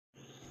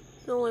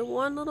There's only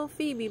one little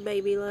Phoebe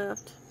baby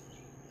left.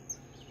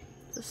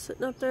 Just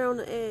sitting up there on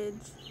the edge,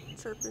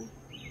 chirping.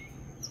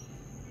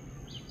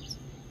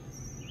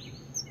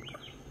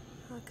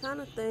 I kind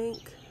of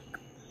think,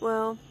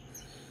 well,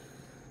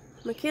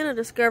 McKenna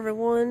discovered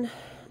one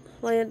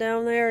laying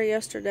down there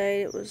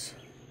yesterday. It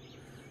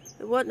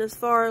wasn't as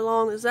far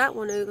along as that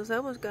one is, because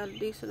that one's got a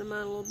decent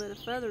amount, a little bit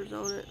of feathers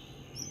on it.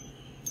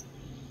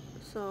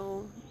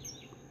 So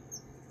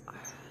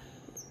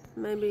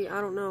maybe,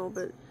 I don't know,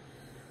 but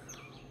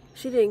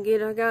she didn't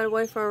get it. I got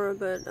away from her,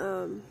 but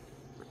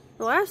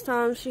the last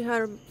time she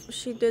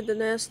did the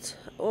nest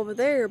over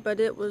there, but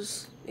it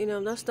was, you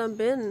know, that's done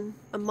been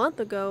a month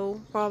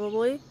ago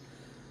probably,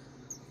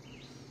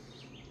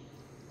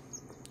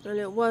 and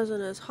it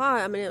wasn't as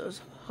hot. I mean, it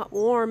was hot,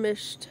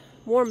 warmish,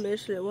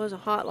 and it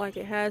wasn't hot like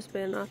it has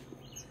been.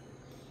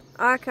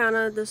 I kind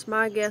of, just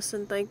my guess,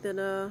 and think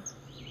that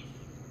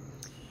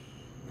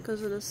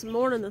because this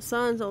morning the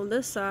sun's on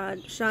this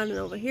side shining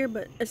over here,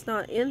 but it's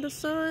not in the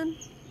sun.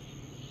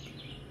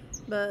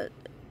 But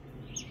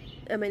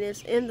I mean,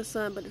 it's in the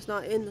sun, but it's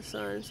not in the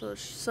sun. So the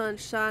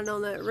sun's shining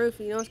on that roof.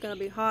 You know, it's gotta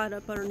be hot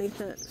up underneath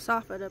that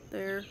soffit up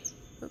there.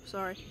 Oops,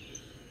 sorry.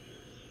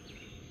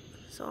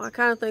 So I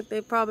kind of think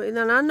they probably. And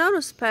then I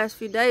noticed the past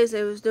few days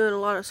they was doing a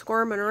lot of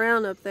squirming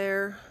around up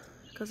there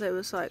because it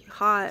was like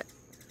hot.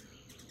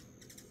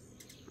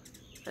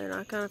 And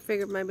I kind of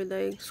figured maybe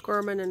they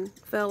squirming and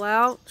fell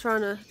out,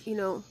 trying to, you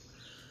know,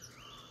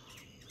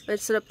 they'd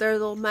sit up there,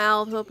 little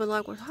mouths open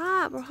like, we're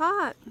hot, we're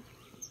hot.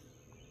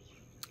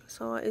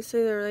 So it's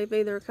either they've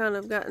either kind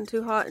of gotten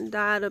too hot and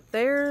died up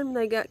there and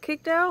they got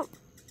kicked out,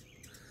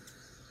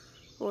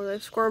 or they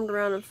squirmed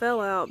around and fell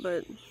out.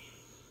 But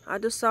I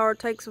just saw her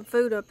take some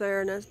food up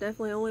there, and there's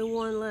definitely only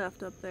one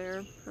left up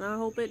there, and I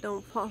hope it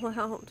don't fall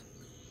out.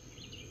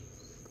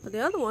 But the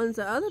other ones,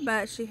 the other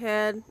batch she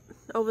had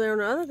over there on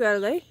the other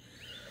gutter,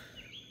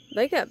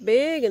 they got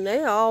big, and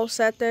they all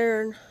sat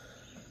there, and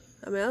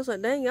I mean, I was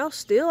like, dang, y'all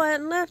still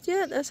hadn't left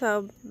yet? That's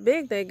how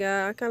big they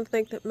got. I kind of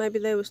think that maybe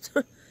they was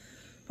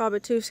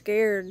probably too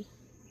scared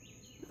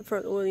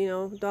for, well, you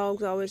know,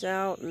 dogs always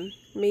out and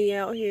me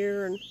out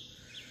here. And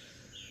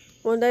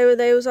one day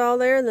they was all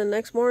there, and the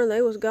next morning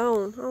they was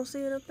gone. I don't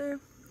see it up there.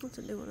 What's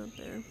it doing up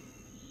there?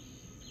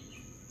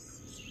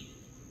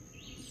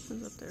 It's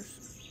up there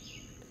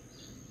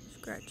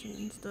scratching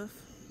and stuff.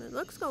 It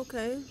looks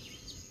okay.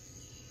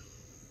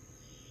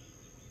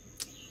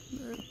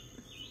 But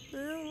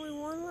there's only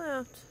one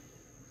left.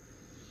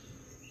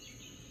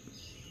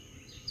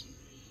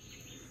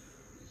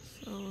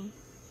 So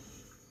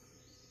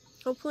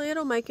hopefully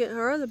it'll make it.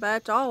 Her other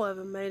batch, all of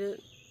them made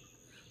it.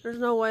 There's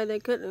no way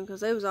they couldn't,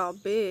 because they was all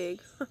big.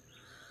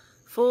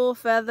 Full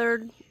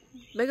feathered,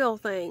 big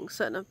old things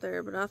sitting up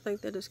there. But I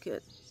think they just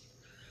get,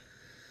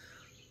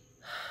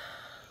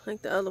 I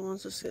think the other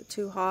ones just get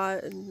too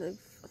hot, and they've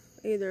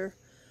either,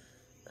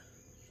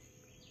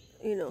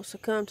 you know,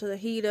 succumbed to the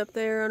heat up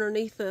there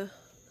underneath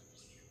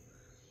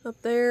up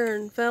there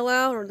and fell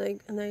out, or they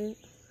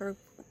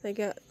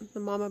got, the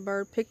mama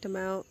bird picked them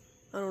out.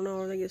 I don't know,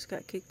 or they just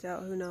got kicked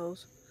out. Who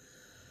knows?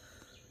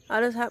 I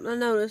just happened to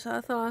notice.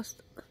 I thought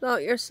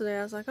yesterday,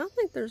 I was like, I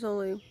think there's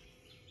only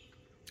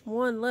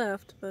one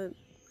left, but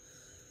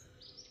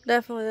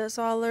definitely that's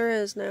all there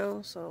is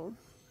now. So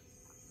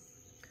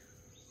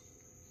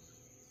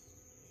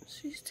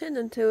she's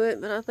tending to it,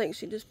 but I think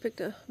she just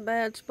picked a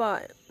bad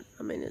spot.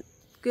 I mean, it's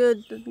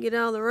good to get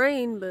out of the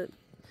rain, but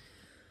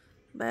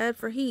bad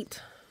for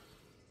heat.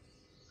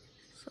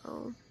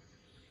 So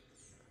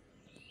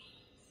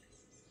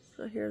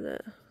I hear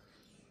that.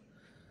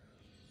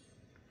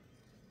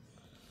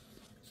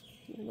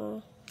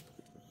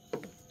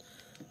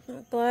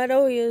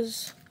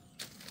 Gladiolas.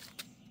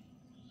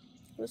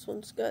 This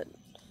one got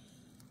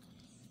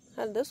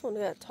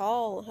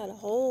tall, had a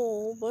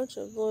whole bunch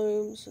of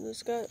blooms, and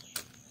it's got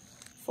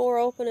 4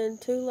 open and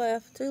 2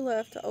 left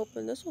to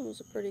open. This one was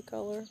a pretty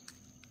color.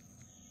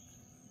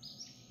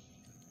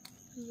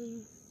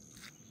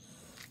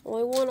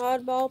 Only one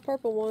oddball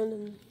purple one,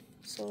 and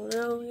so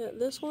now we got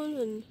this one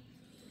and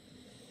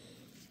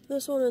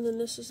this one, and then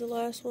this is the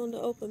last one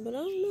to open. But I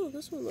don't know,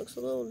 this one looks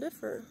a little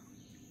different.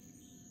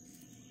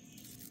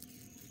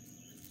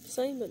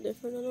 Same but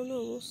different, I don't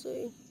know, we'll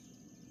see.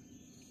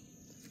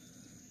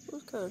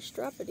 It's kind of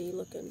strappity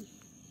looking.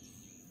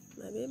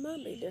 Maybe it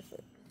might be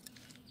different.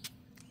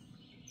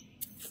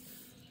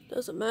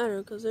 Doesn't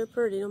matter, because they're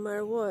pretty no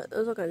matter what.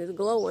 Those look like it's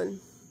glowing.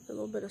 A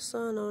little bit of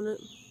sun on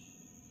it.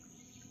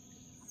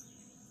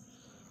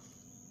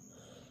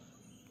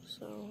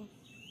 So,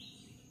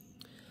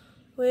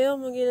 well,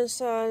 I'm gonna get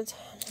inside.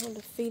 I'm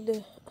to feed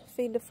the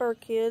fur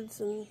kids,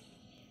 and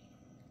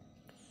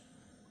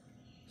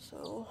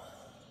so.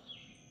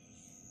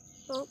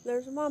 Oh,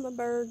 there's a mama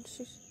bird.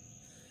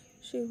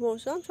 She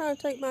wants. I'm trying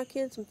to take my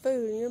kids some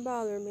food, and you're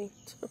bothering me.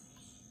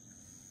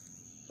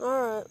 All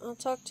right, I'll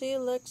talk to you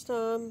next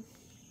time.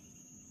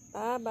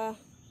 Bye bye.